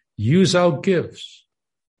we use our gifts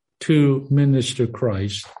to minister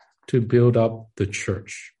Christ, to build up the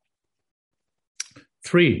church.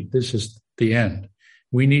 3, this is the end.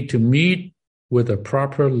 We need to meet with a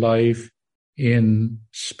proper life in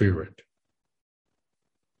spirit.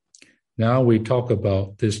 Now we talk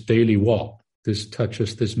about this daily walk. This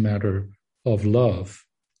touches this matter of love,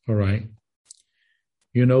 all right?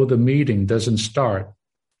 You know, the meeting doesn't start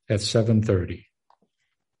at 7:30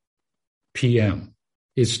 p.m.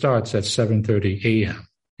 It starts at 7:30 a.m.,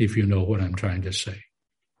 if you know what I'm trying to say.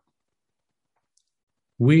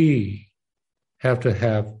 We have to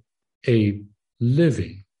have a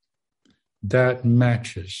living that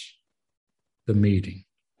matches the meeting.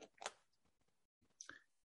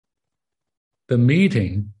 The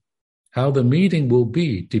meeting, how the meeting will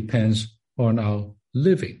be, depends on our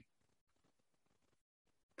living.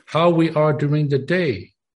 How we are during the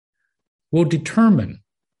day will determine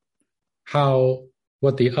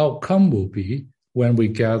what the outcome will be when we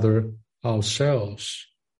gather ourselves.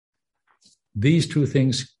 These two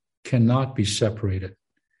things cannot be separated.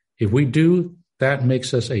 If we do, that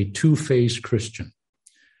makes us a two-faced Christian.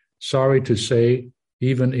 Sorry to say,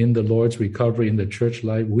 even in the Lord's recovery in the church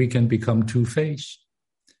life, we can become two-faced.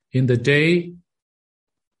 In the day,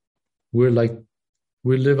 we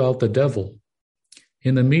live out the devil.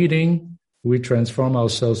 In the meeting, we transform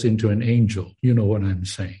ourselves into an angel. You know what I'm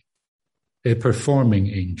saying. A performing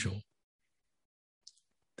angel.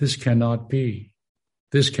 This cannot be.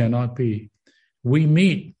 This cannot be. We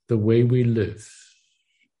meet the way we live.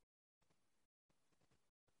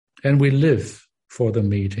 And we live for the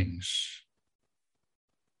meetings.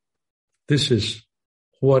 This is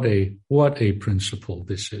what a principle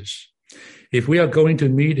this is. If we are going to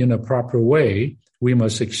meet in a proper way, we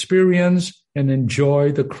must experience and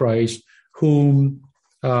enjoy the Christ whom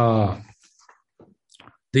whom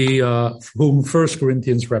 1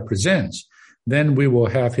 Corinthians represents, then we will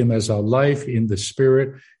have him as our life in the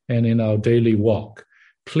Spirit and in our daily walk.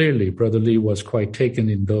 Clearly, Brother Lee was quite taken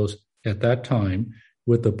at that time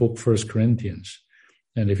with the book 1 Corinthians.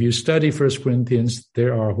 And if you study 1 Corinthians,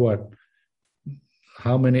 there are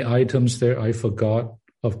how many items there I forgot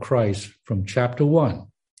of Christ from chapter 1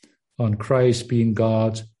 on Christ being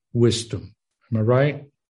God's wisdom. Am I right?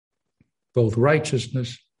 Both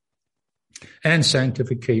righteousness and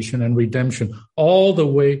sanctification and redemption, all the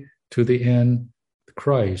way to the end.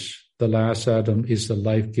 Christ, the last Adam, is the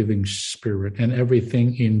life-giving Spirit and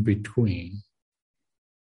everything in between.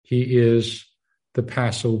 He is the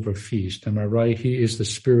Passover feast. Am I right? He is the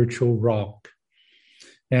spiritual rock.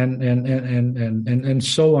 And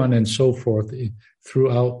so on and so forth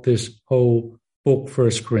throughout this whole book,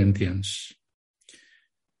 1 Corinthians.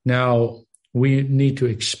 Now, we need to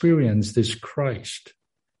experience this Christ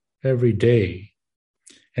every day,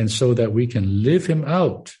 and so that we can live him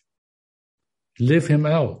out,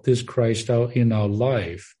 this Christ out in our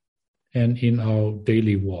life and in our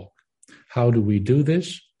daily walk. How do we do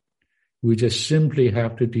this? We just simply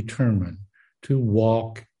have to determine to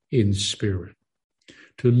walk in Spirit,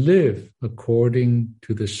 to live according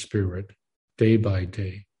to the Spirit day by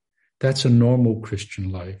day. That's a normal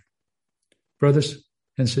Christian life. Brothers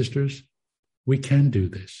and sisters, we can do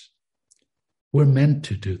this. We're meant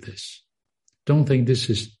to do this. Don't think this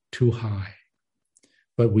is too high.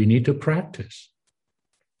 But we need to practice,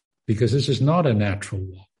 because this is not a natural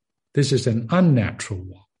walk. This is an unnatural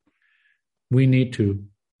walk. We need to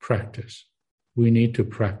practice. We need to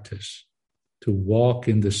practice to walk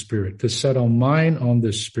in the Spirit, to set our mind on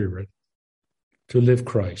the Spirit, to live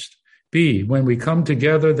Christ. B, when we come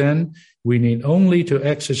together, then we need only to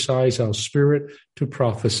exercise our spirit to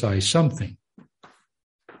prophesy something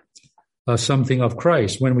of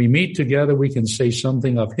Christ. When we meet together, we can say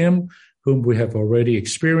something of him whom we have already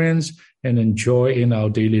experienced and enjoy in our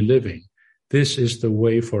daily living. This is the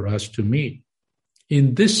way for us to meet.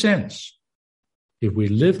 In this sense, if we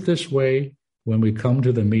live this way, when we come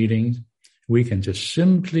to the meetings, we can just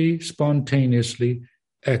simply, spontaneously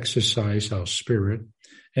exercise our spirit,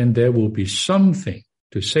 and there will be something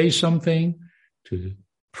to say something, to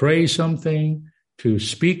pray something, to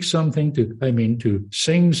speak something, to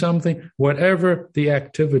sing something, whatever the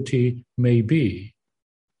activity may be.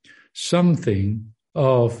 Something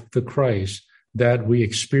of the Christ that we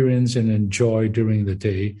experience and enjoy during the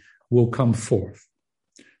day will come forth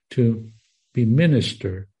to be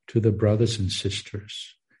ministered to the brothers and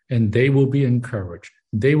sisters, and they will be encouraged,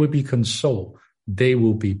 they will be consoled, they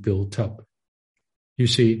will be built up. You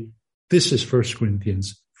see, this is 1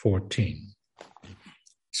 Corinthians 14.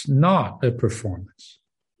 It's not a performance.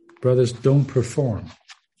 Brothers, don't perform.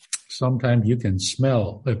 Sometimes you can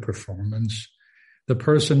smell a performance. The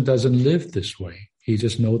person doesn't live this way. He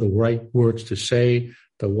just knows the right words to say,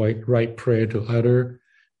 the right prayer to utter.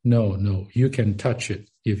 No, you can touch it.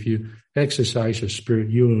 If you exercise your spirit,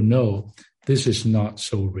 you will know this is not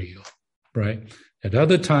so real, right? At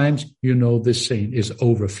other times, you know this saint is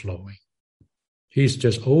overflowing. He's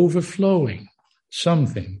just overflowing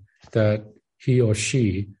something that he or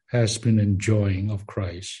she has been enjoying of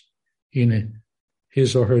Christ in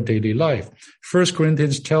his or her daily life. 1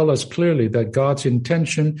 Corinthians tells us clearly that God's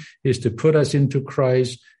intention is to put us into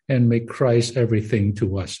Christ and make Christ everything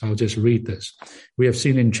to us. I'll just read this. We have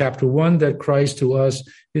seen in chapter 1 that Christ to us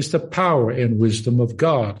is the power and wisdom of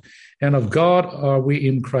God. And of God are we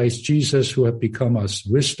in Christ Jesus, who have become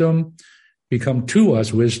to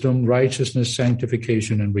us wisdom, righteousness,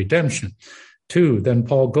 sanctification, and redemption. 2, then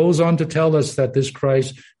Paul goes on to tell us that this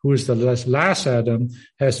Christ, who is the last Adam,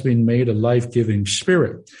 has been made a life-giving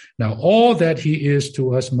Spirit. Now, all that he is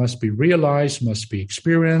to us must be realized, must be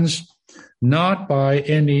experienced, not by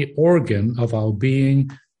any organ of our being,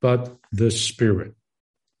 but the Spirit.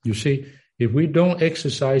 You see, if we don't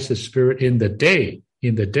exercise the Spirit in the day,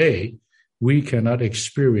 we cannot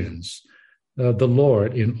experience the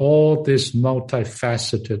Lord in all these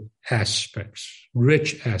multifaceted aspects,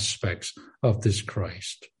 rich aspects of this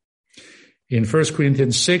Christ. In 1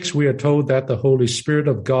 Corinthians 6, we are told that the Holy Spirit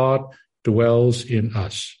of God dwells in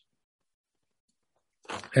us,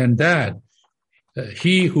 and that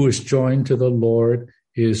he who is joined to the Lord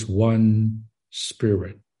is one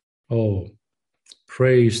Spirit. Oh,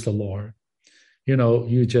 praise the Lord.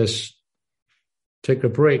 You just take a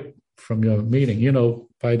break from your meeting.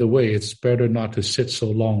 By the way, it's better not to sit so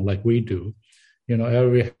long like we do.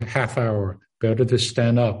 Every half hour, better to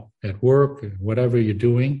stand up at work, whatever you're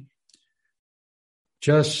doing.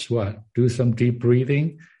 Just do some deep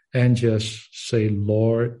breathing and just say,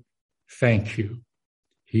 Lord, thank you.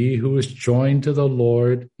 He who is joined to the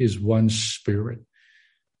Lord is one spirit.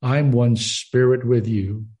 I'm one spirit with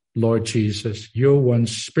you, Lord Jesus. You're one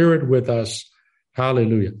spirit with us.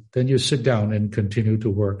 Hallelujah. Then you sit down and continue to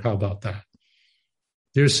work. How about that?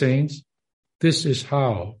 Dear saints, this is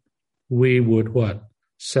how we would what?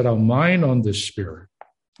 Set our mind on the Spirit.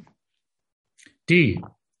 D,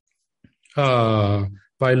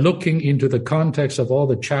 by looking into the context of all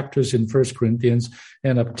the chapters in 1 Corinthians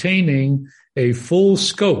and obtaining a full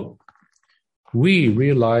scope, we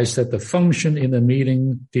realize that the function in the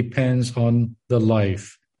meeting depends on the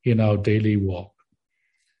life in our daily walk.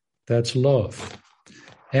 That's love.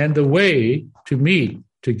 And the way to meet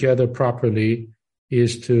together properly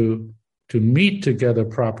is to meet together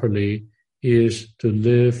properly is to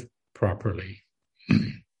live properly.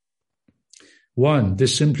 1,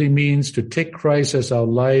 this simply means to take Christ as our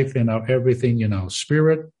life and our everything in our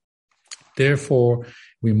spirit. Therefore,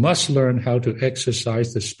 we must learn how to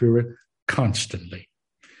exercise the Spirit constantly.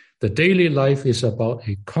 The daily life is about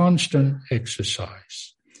a constant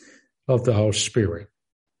exercise of our spirit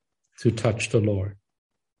to touch the Lord,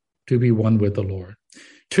 to be one with the Lord.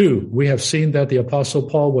 2, we have seen that the Apostle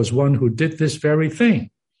Paul was one who did this very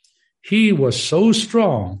thing. He was so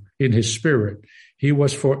strong in his spirit. He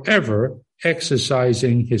was forever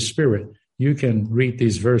exercising his spirit. You can read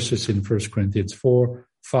these verses in 1 Corinthians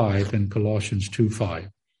 4:5 and Colossians 2:5.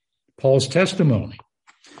 Paul's testimony.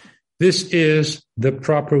 This is the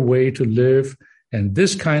proper way to live, and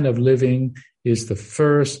this kind of living is the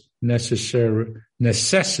first necessity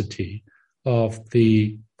of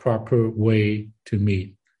the proper way to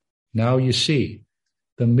meet. Now you see,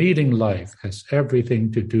 the meeting life has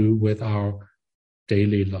everything to do with our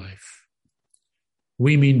daily life.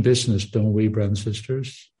 We mean business, don't we, brothers and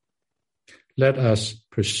sisters? Let us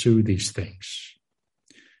pursue these things.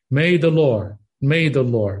 May the Lord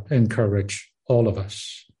encourage all of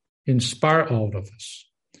us, inspire all of us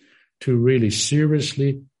to really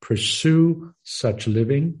seriously pursue such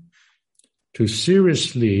living, to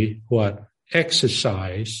seriously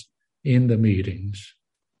exercise in the meetings,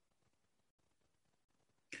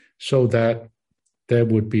 so that there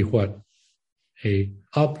would be a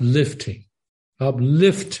uplifted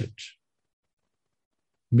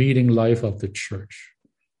meeting life of the church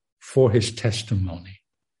for his testimony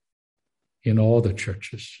in all the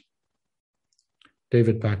churches.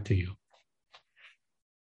 David, back to you.